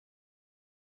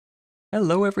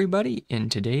Hello everybody! In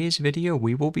today's video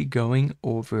we will be going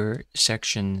over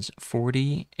sections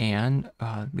 40 and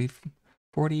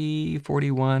 40,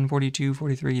 41, 42,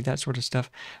 43, that sort of stuff.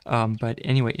 But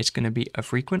anyway, it's going to be a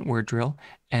frequent word drill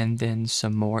and then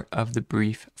some more of the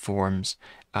brief forms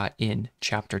in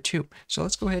chapter 2. So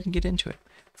let's go ahead and get into it.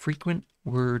 Frequent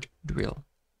word drill.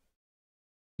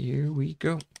 Here we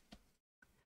go.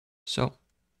 So,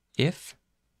 if,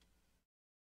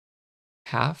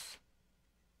 half,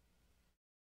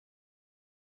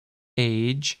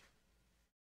 age,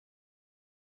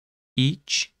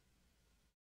 each,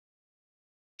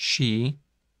 she,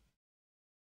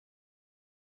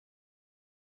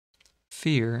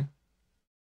 fear,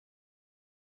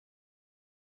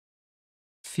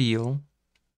 feel,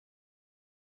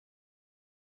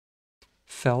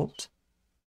 felt,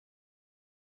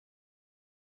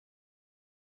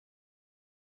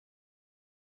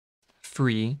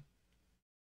 free,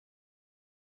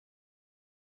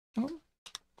 oh,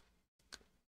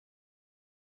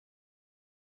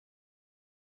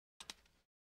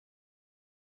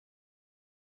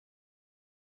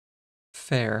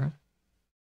 fair,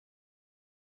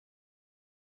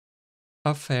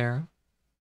 affair,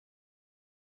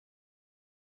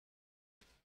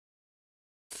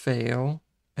 fail,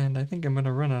 and I think I'm going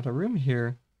to run out of room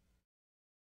here.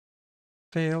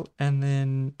 Fail, and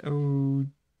then, oh,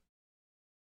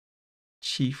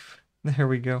 chief. There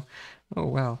we go. Oh,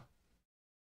 wow.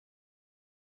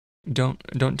 Don't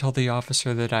tell the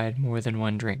officer that I had more than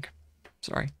one drink.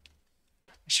 Sorry.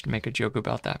 I should make a joke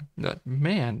about that. But,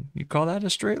 man, you call that a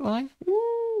straight line?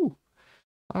 Woo!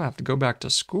 I'll have to go back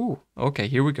to school. Okay,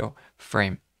 here we go.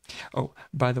 Frame. Oh,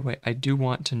 by the way, I do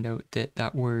want to note that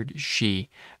that word she,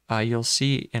 you'll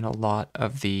see in a lot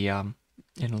of the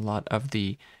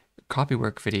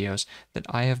copywork videos that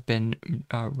I have been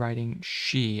writing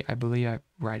she. I believe I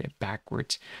write it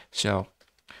backwards. So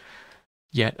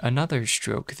yet another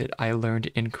stroke that I learned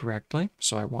incorrectly.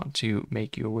 So I want to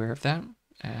make you aware of that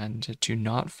and to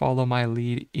not follow my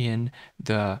lead in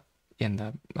the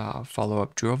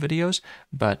follow-up drill videos,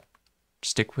 but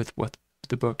stick with what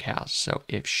the book has. So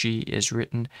if she is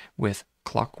written with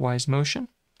clockwise motion,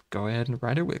 go ahead and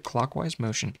write it with clockwise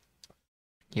motion.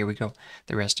 Here we go.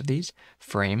 The rest of these: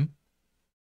 frame,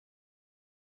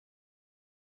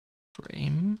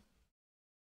 frame,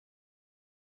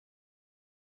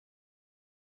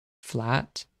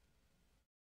 flat,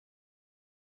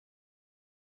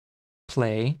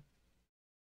 play,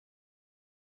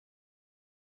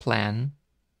 plan,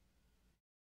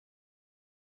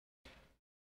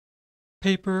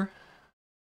 paper,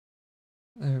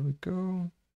 there we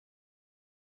go,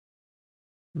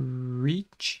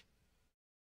 reach,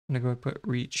 I'm gonna go and put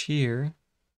reach here,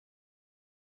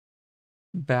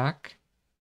 back,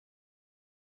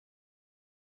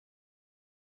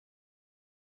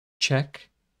 check,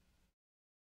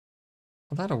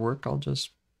 well, that'll work, I'll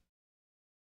just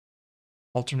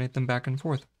alternate them back and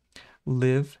forth,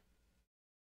 live,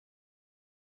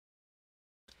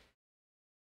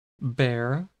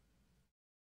 bear,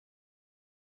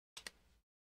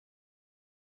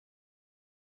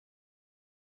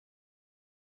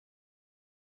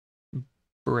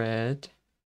 bread,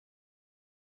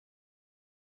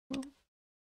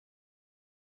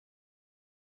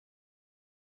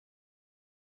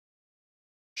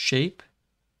 shape,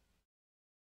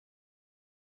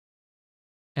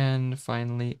 and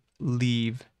finally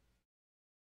leave.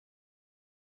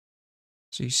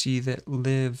 So you see that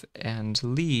live and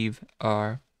leave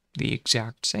are the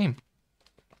exact same.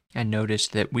 And notice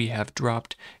that we have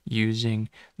dropped using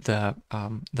the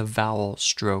vowel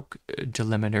stroke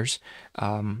delimiters.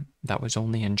 That was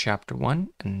only in chapter 1,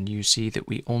 and you see that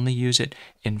we only use it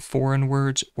in foreign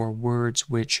words or words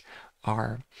which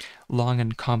are long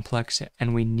and complex,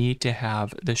 and we need to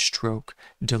have the stroke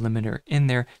delimiter in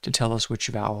there to tell us which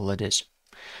vowel it is.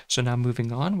 So now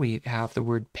moving on, we have the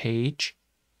word page.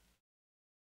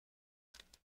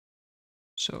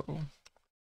 So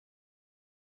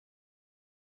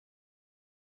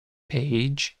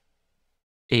page,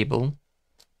 able,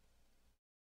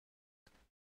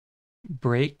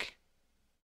 break,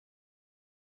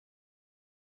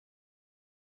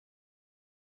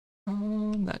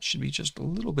 that should be just a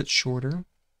little bit shorter.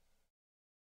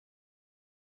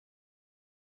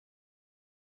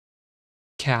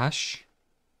 Cache,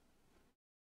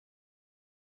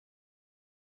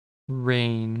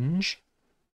 range,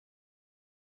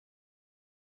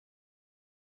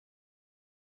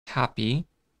 happy,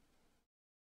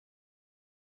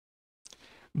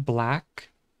 black,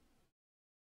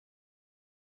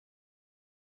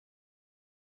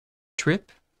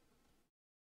 trip,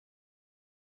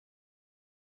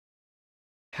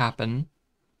 happen,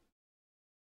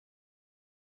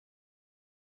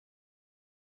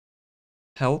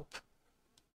 help,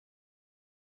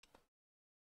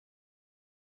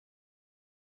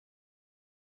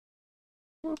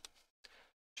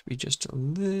 should be just a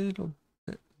little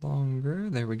bit longer,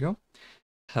 there we go,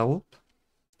 help,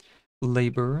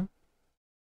 labor,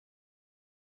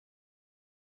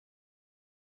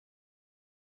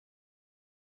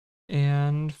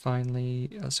 and finally,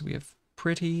 so we have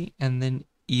pretty and then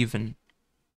even.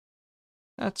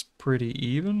 That's pretty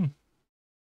even.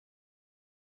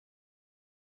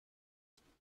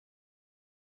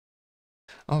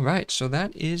 All right, so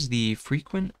that is the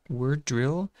frequent word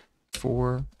drill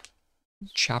for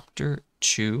chapter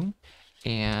 2.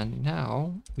 And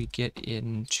now we get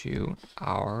into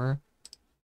our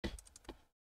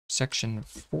section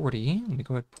 40. Let me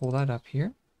go ahead and pull that up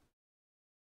here.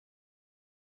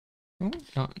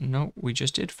 Oh, no, we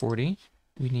just did 40.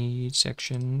 We need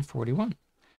section 41.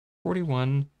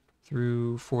 41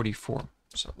 through 44.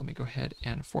 So let me go ahead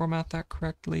and format that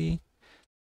correctly.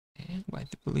 And I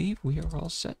believe we are all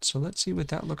set. So let's see what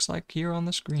that looks like here on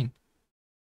the screen.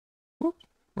 Whoop,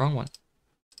 wrong one.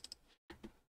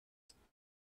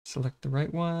 Select the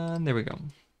right one. There we go.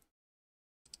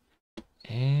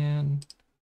 And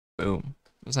boom.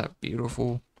 Was that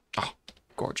beautiful? Oh,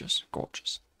 gorgeous,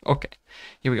 gorgeous. Okay,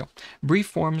 here we go. Brief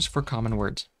forms for common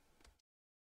words.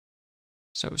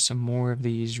 So some more of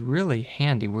these really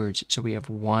handy words. So we have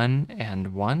one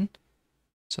and one.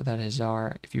 So that is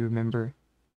our, if you remember,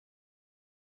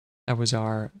 that was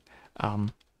our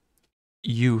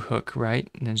U hook, right?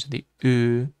 And then so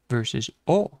the versus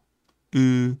o.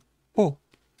 O.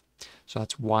 So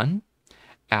that's one.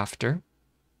 After.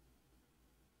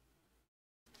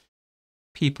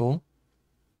 People.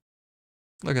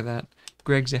 Look at that.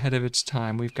 Gregg's ahead of its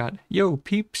time. We've got, yo,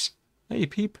 peeps. Hey,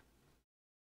 peep.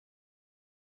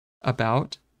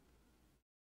 About.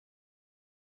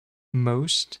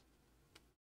 Most.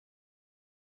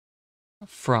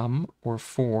 From or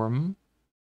form.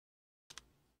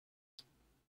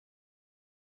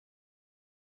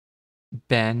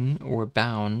 Been or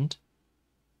bound.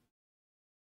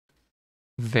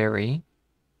 Very.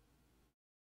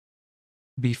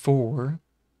 Before.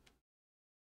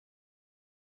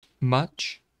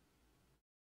 Much.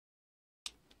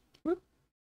 Whoop.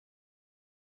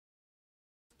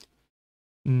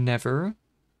 Never.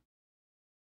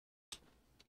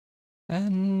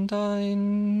 And I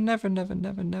never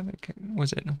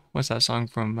what's that song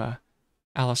from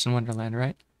Alice in Wonderland,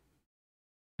 right?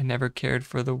 I never cared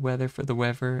for the weather,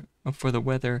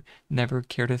 never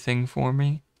cared a thing for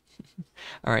me.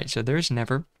 All right, so there's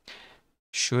never,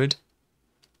 should,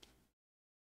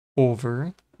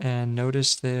 over, and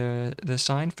notice the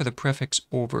sign for the prefix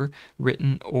over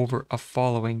written over a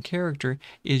following character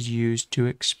is used to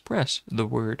express the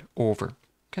word over,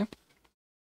 okay?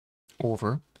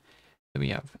 Over. Then we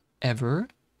have ever,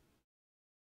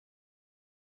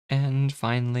 and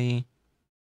finally,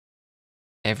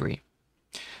 every.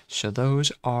 So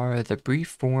those are the brief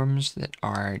forms that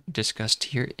are discussed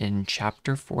here in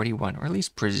chapter 41, or at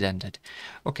least presented.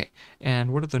 Okay,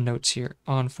 and what are the notes here?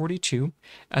 On 42,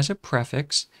 as a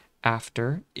prefix,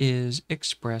 after is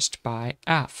expressed by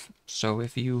af. So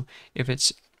if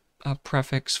it's a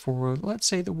prefix for, let's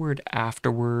say, the word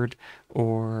afterward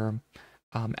or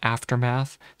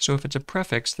aftermath. So if it's a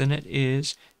prefix, then it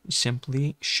is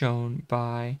simply shown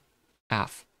by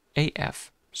af,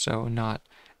 af. So not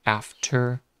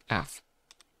after, af.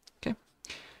 Okay.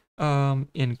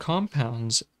 In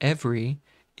compounds, every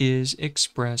is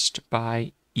expressed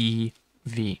by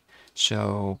ev.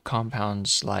 So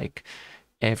compounds like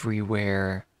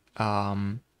everywhere.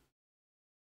 My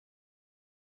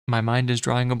mind is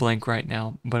drawing a blank right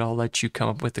now, but I'll let you come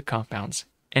up with the compounds.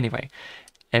 Anyway,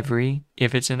 every,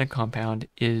 if it's in a compound,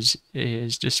 is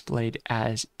displayed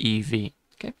as EV.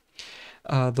 Okay.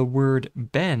 The word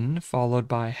been followed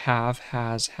by have,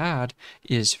 has, had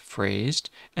is phrased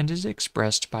and is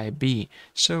expressed by be.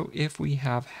 So if we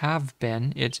have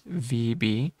been, it's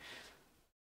VB.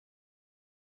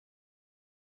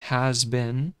 Has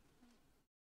been,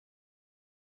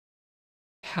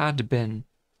 had been.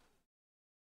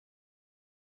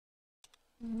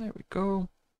 There we go.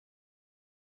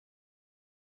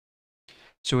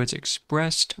 So it's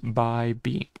expressed by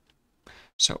be.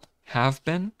 So have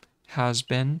been, has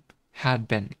been, had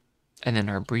been. And then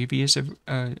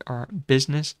our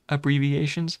business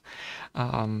abbreviations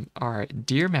are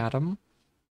Dear Madam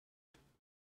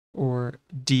or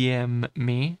DM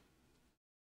me.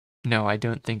 No, I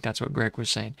don't think that's what Gregg was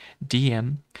saying.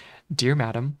 DM, Dear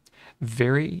Madam,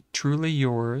 Very Truly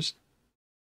Yours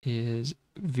is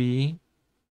VTR.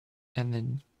 and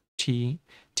then T,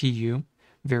 TU,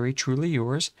 very truly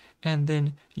yours, and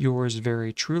then yours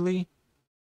very truly,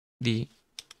 the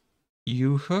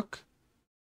U hook,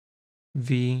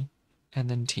 V, and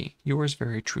then T, yours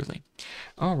very truly.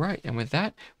 All right, and with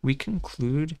that, we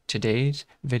conclude today's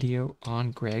video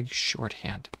on Gregg's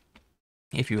shorthand.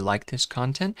 If you like this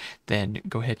content, then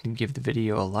go ahead and give the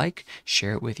video a like,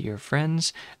 share it with your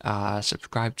friends,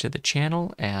 subscribe to the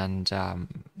channel, and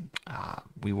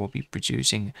we will be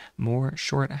producing more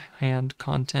shorthand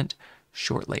content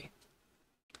shortly.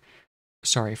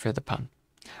 Sorry for the pun.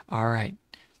 All right,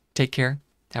 take care,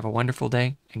 have a wonderful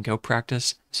day, and go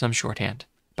practice some shorthand.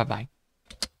 Bye-bye.